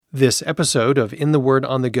This episode of In the Word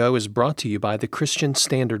on the Go is brought to you by the Christian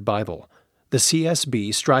Standard Bible. The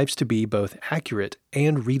CSB strives to be both accurate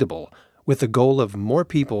and readable, with the goal of more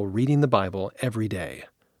people reading the Bible every day.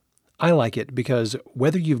 I like it because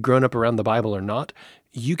whether you've grown up around the Bible or not,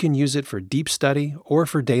 you can use it for deep study or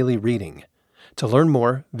for daily reading. To learn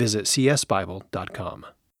more, visit csbible.com.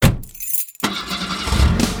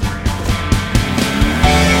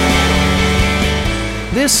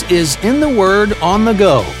 This is In the Word on the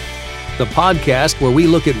Go, the podcast where we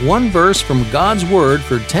look at one verse from God's Word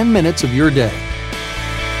for 10 minutes of your day.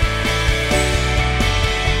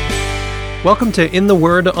 Welcome to In the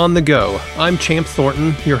Word on the Go. I'm Champ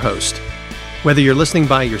Thornton, your host. Whether you're listening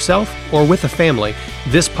by yourself or with a family,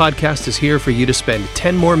 this podcast is here for you to spend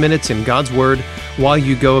 10 more minutes in God's Word while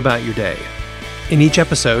you go about your day. In each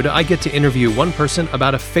episode, I get to interview one person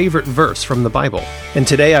about a favorite verse from the Bible. And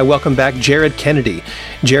today I welcome back Jared Kennedy.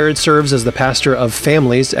 Jared serves as the pastor of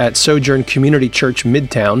families at Sojourn Community Church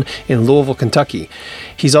Midtown in Louisville, Kentucky.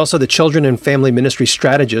 He's also the Children and Family Ministry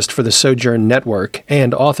Strategist for the Sojourn Network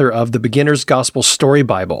and author of the Beginner's Gospel Story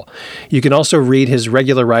Bible. You can also read his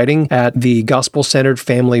regular writing at the Gospel Centered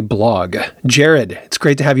Family blog. Jared, it's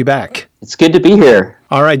great to have you back. It's good to be here.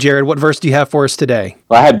 All right, Jared, what verse do you have for us today?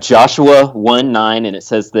 Well, I have Joshua 1:9, and it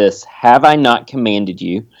says this: "Have I not commanded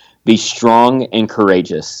you? Be strong and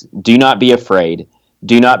courageous. Do not be afraid.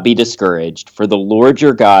 Do not be discouraged, for the Lord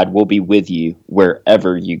your God will be with you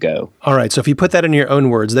wherever you go." All right, so if you put that in your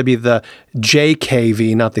own words, that'd be the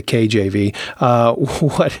JKV, not the KJV.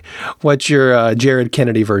 What's your Jared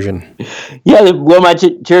Kennedy version? Yeah, well, my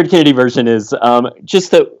Jared Kennedy version is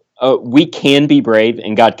just that we can be brave,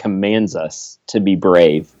 and God commands us to be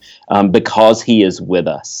brave because He is with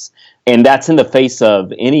us. And that's in the face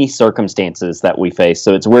of any circumstances that we face.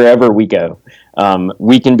 So it's wherever we go.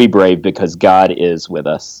 We can be brave because God is with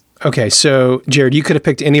us. Okay, so Jared, you could have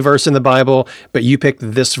picked any verse in the Bible, but you picked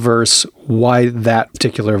this verse. Why that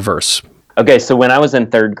particular verse? Okay, so when I was in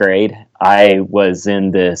third grade, I was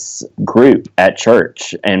in this group at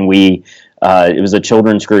church, and it was a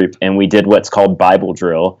children's group, and we did what's called Bible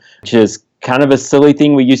drill, which is kind of a silly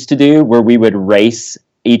thing we used to do where we would race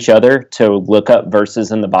each other to look up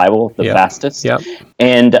verses in the Bible the fastest. Yep.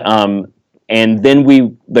 And then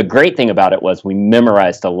the great thing about it was we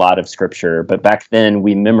memorized a lot of scripture, but back then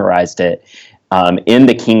we memorized it in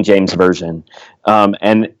the King James Version.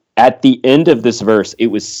 And at the end of this verse, it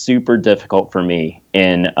was super difficult for me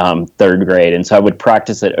in third grade. And so I would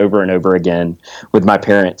practice it over and over again with my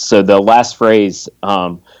parents. So the last phrase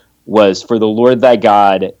was, "For the Lord thy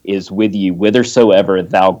God is with you whithersoever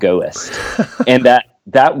thou goest." And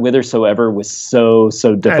that whithersoever was so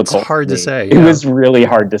difficult. It's hard to say. It was really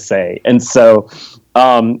hard to say. And so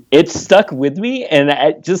it stuck with me, and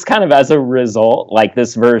just kind of as a result, like,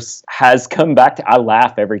 this verse has come back I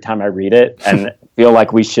laugh every time I read it and feel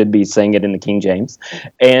like we should be saying it in the King James.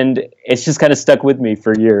 And it's just kind of stuck with me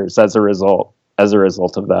for years as a result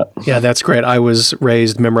of that. Yeah, that's great. I was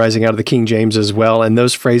raised memorizing out of the King James as well, and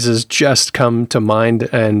those phrases just come to mind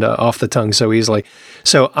and off the tongue so easily.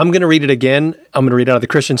 So I'm going to read it again. I'm going to read out of the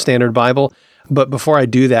Christian Standard Bible. But before I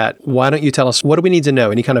do that, why don't you tell us, what do we need to know?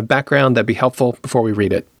 Any kind of background that'd be helpful before we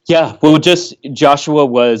read it? Yeah, well, just Joshua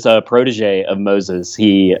was a protege of Moses.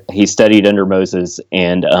 He studied under Moses,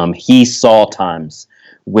 and he saw times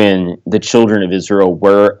when the children of Israel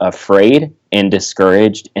were afraid and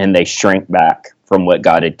discouraged, and they shrank back from what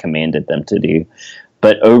God had commanded them to do.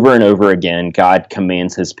 But over and over again, God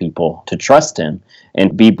commands His people to trust Him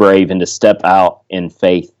and be brave and to step out in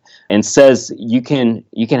faith, and says you can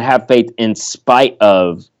have faith in spite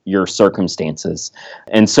of your circumstances.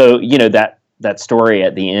 And so, that story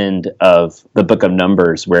at the end of the book of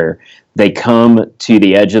Numbers, where they come to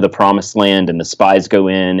the edge of the promised land and the spies go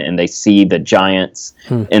in and they see the giants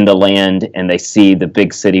in the land and they see the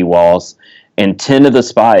big city walls, and 10 of the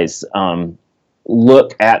spies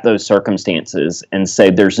look at those circumstances and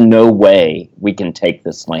say, there's no way we can take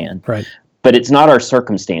this land. Right. But it's not our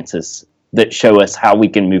circumstances that show us how we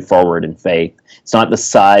can move forward in faith. It's not the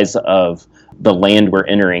size of the land we're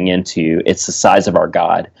entering into. It's the size of our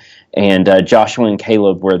God. And Joshua and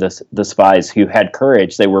Caleb were the spies who had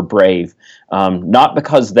courage. They were brave, not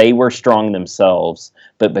because they were strong themselves,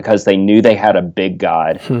 but because they knew they had a big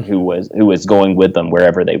God who was going with them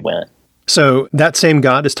wherever they went. So that same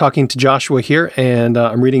God is talking to Joshua here, and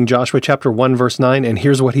I'm reading Joshua chapter 1, verse 9, and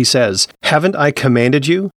here's what he says: "Haven't I commanded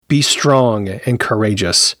you? Be strong and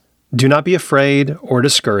courageous. Do not be afraid or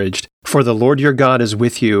discouraged, for the Lord your God is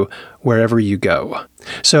with you wherever you go."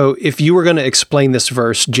 So if you were going to explain this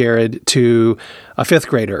verse, Jared, to a fifth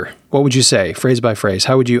grader, what would you say, phrase by phrase?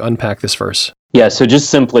 How would you unpack this verse? Yeah, so just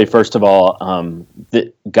simply, first of all,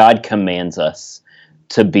 that God commands us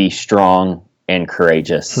to be strong and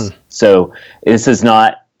courageous. So this is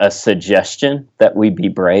not a suggestion that we be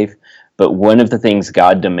brave, but one of the things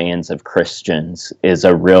God demands of Christians is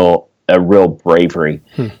a real bravery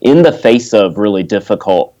in the face of really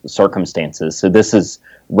difficult circumstances. So this is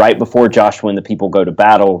right before Joshua and the people go to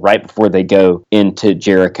battle, right before they go into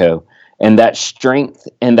Jericho. And that strength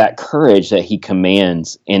and that courage that he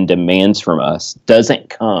commands and demands from us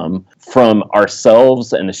doesn't come from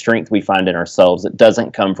ourselves and the strength we find in ourselves. It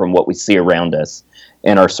doesn't come from what we see around us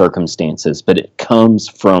and our circumstances, but it comes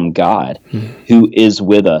from God who is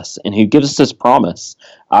with us and who gives us this promise: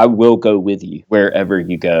 I will go with you wherever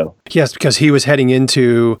you go. Yes, because he was heading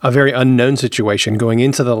into a very unknown situation, going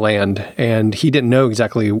into the land, and he didn't know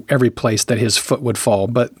exactly every place that his foot would fall,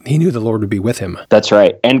 but he knew the Lord would be with him. That's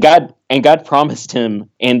right. And God promised him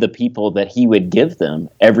and the people that he would give them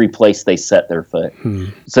every place they set their foot.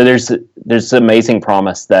 So there's an amazing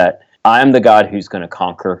promise that I'm the God who's going to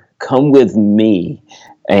conquer. Come with me,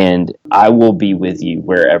 and I will be with you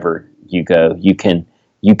wherever you go. You can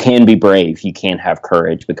be brave. You can have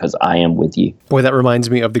courage because I am with you. Boy, that reminds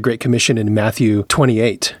me of the Great Commission in Matthew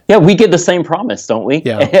 28. Yeah, we get the same promise, don't we?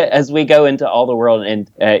 Yeah. As we go into all the world. And,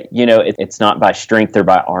 it's not by strength or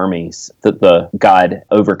by armies that the God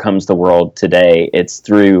overcomes the world today. It's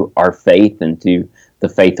through our faith and through the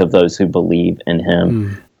faith of those who believe in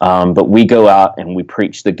him. But we go out and we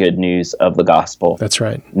preach the good news of the gospel. That's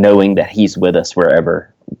right. Knowing that he's with us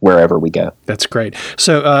wherever we go. That's great.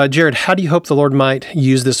 So, Jared, how do you hope the Lord might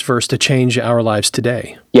use this verse to change our lives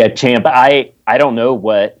today? Yeah, Champ, I don't know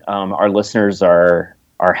what our listeners are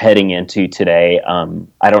heading into today.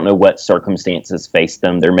 I don't know what circumstances face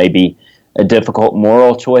them. There may be a difficult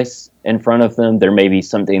moral choice in front of them. There may be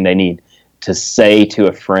something they need to say to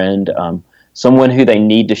a friend, someone who they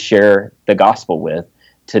need to share the gospel with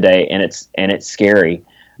today, and it's scary.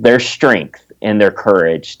 Their strength and their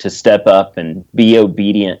courage to step up and be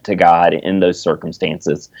obedient to God in those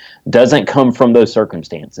circumstances doesn't come from those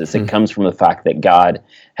circumstances. It comes from the fact that God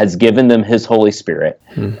has given them his Holy Spirit.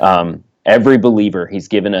 Every believer, he's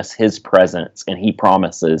given us his presence, and he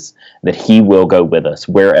promises that he will go with us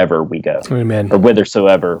wherever we go. Amen. Or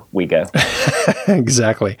whithersoever we go.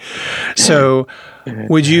 Exactly. So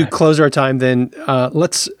would you close our time then?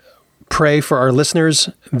 Let's pray for our listeners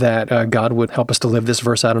that God would help us to live this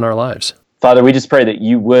verse out in our lives. Father, we just pray that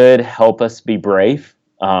you would help us be brave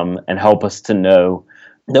and help us to know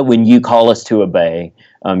that when you call us to obey,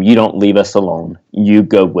 you don't leave us alone. You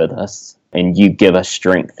go with us, and you give us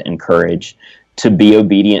strength and courage to be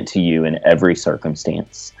obedient to you in every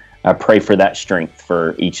circumstance. I pray for that strength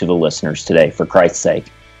for each of the listeners today. For Christ's sake,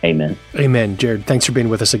 amen. Amen. Jared, thanks for being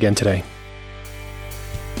with us again today.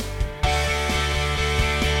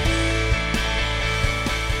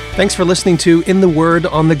 Thanks for listening to In the Word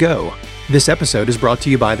on the Go. This episode is brought to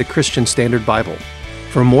you by the Christian Standard Bible.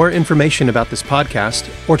 For more information about this podcast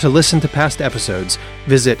or to listen to past episodes,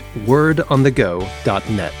 visit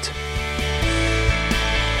wordonthego.net.